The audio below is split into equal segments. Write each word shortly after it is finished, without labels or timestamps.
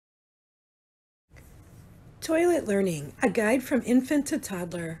Toilet Learning, a guide from infant to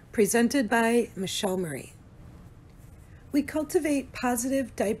toddler, presented by Michelle Murray. We cultivate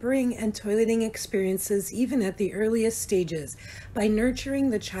positive diapering and toileting experiences even at the earliest stages by nurturing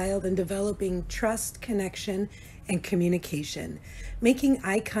the child and developing trust, connection, and communication. Making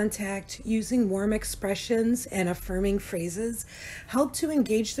eye contact, using warm expressions, and affirming phrases help to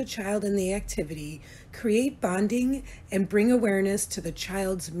engage the child in the activity, create bonding, and bring awareness to the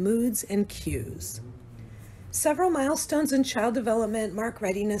child's moods and cues. Several milestones in child development mark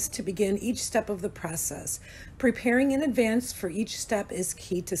readiness to begin each step of the process. Preparing in advance for each step is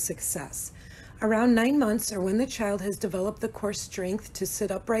key to success. Around 9 months, or when the child has developed the core strength to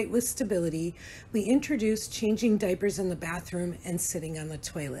sit upright with stability, we introduce changing diapers in the bathroom and sitting on the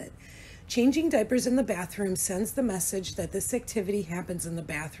toilet. Changing diapers in the bathroom sends the message that this activity happens in the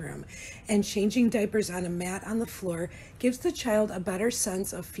bathroom, and changing diapers on a mat on the floor gives the child a better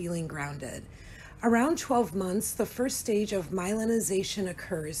sense of feeling grounded. Around 12 months, the first stage of myelinization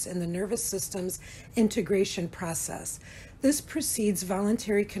occurs in the nervous system's integration process. This precedes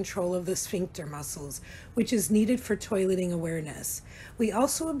voluntary control of the sphincter muscles, which is needed for toileting awareness. We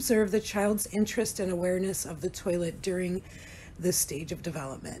also observe the child's interest and awareness of the toilet during this stage of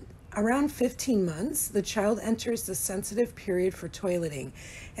development. Around 15 months, the child enters the sensitive period for toileting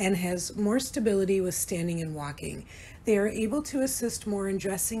and has more stability with standing and walking. They are able to assist more in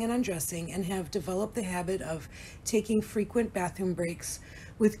dressing and undressing and have developed the habit of taking frequent bathroom breaks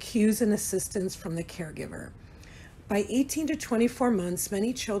with cues and assistance from the caregiver. By 18 to 24 months,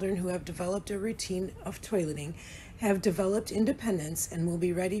 many children who have developed a routine of toileting have developed independence and will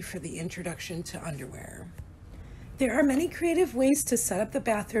be ready for the introduction to underwear. There are many creative ways to set up the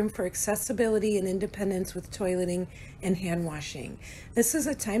bathroom for accessibility and independence with toileting and hand washing. This is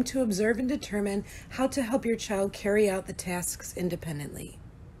a time to observe and determine how to help your child carry out the tasks independently.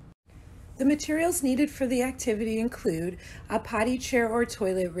 The materials needed for the activity include a potty chair or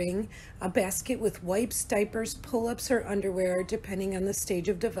toilet ring, a basket with wipes, diapers, pull-ups, or underwear, depending on the stage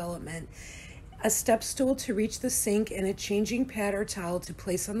of development, a step stool to reach the sink, and a changing pad or towel to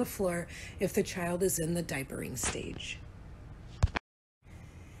place on the floor if the child is in the diapering stage.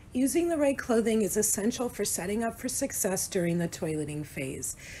 Using the right clothing is essential for setting up for success during the toileting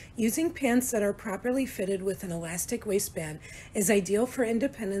phase. Using pants that are properly fitted with an elastic waistband is ideal for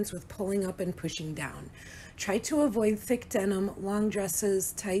independence with pulling up and pushing down. Try to avoid thick denim, long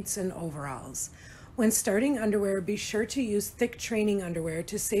dresses, tights, and overalls. When starting underwear, be sure to use thick training underwear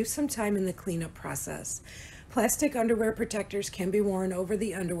to save some time in the cleanup process. Plastic underwear protectors can be worn over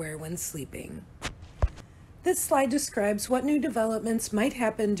the underwear when sleeping. This slide describes what new developments might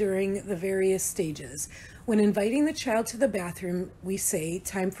happen during the various stages. When inviting the child to the bathroom, we say,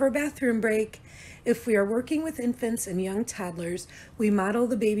 "Time for a bathroom break." If we are working with infants and young toddlers, we model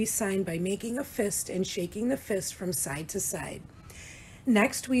the baby sign by making a fist and shaking the fist from side to side.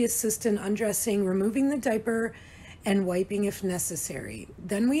 Next, we assist in undressing, removing the diaper, and wiping if necessary.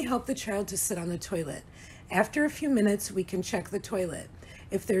 Then we help the child to sit on the toilet. After a few minutes, we can check the toilet.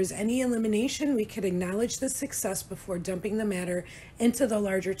 If there's any elimination, we can acknowledge the success before dumping the matter into the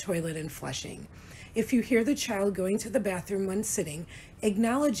larger toilet and flushing. If you hear the child going to the bathroom when sitting,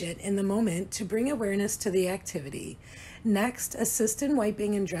 acknowledge it in the moment to bring awareness to the activity. Next, assist in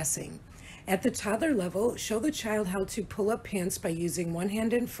wiping and dressing. At the toddler level, show the child how to pull up pants by using one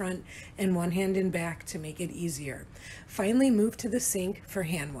hand in front and one hand in back to make it easier. Finally, move to the sink for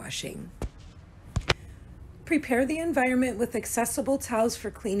hand washing. Prepare the environment with accessible towels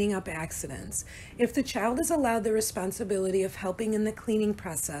for cleaning up accidents. If the child is allowed the responsibility of helping in the cleaning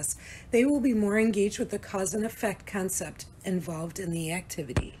process, they will be more engaged with the cause and effect concept involved in the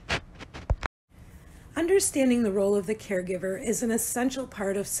activity. Understanding the role of the caregiver is an essential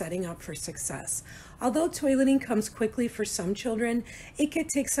part of setting up for success. Although toileting comes quickly for some children, it could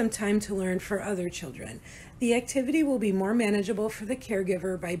take some time to learn for other children. The activity will be more manageable for the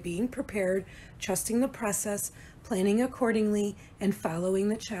caregiver by being prepared, trusting the process, planning accordingly, and following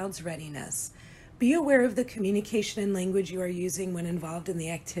the child's readiness. Be aware of the communication and language you are using when involved in the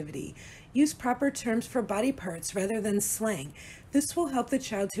activity. Use proper terms for body parts rather than slang. This will help the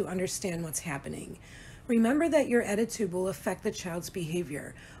child to understand what's happening. Remember that your attitude will affect the child's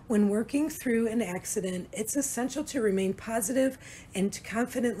behavior. When working through an accident, it's essential to remain positive and to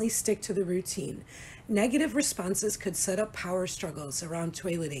confidently stick to the routine. Negative responses could set up power struggles around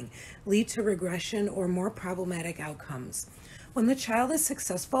toileting, lead to regression or more problematic outcomes. When the child is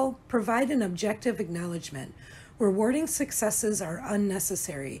successful, provide an objective acknowledgement. Rewarding successes are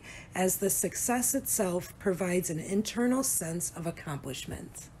unnecessary, as the success itself provides an internal sense of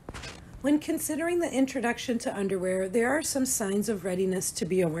accomplishment. When considering the introduction to underwear, there are some signs of readiness to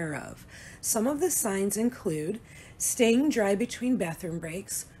be aware of. Some of the signs include staying dry between bathroom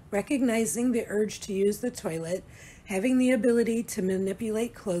breaks, recognizing the urge to use the toilet, having the ability to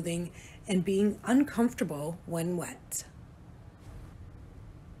manipulate clothing, and being uncomfortable when wet.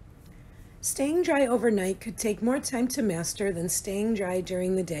 Staying dry overnight could take more time to master than staying dry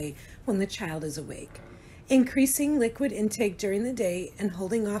during the day when the child is awake. Increasing liquid intake during the day and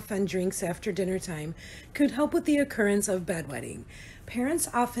holding off on drinks after dinner time could help with the occurrence of bedwetting. Parents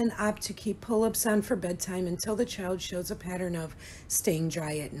often opt to keep pull-ups on for bedtime until the child shows a pattern of staying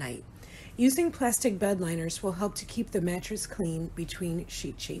dry at night. Using plastic bed liners will help to keep the mattress clean between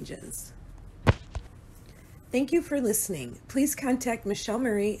sheet changes. Thank you for listening. Please contact Michelle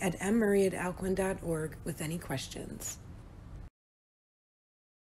Murray at mmurray@alcuin.org with any questions.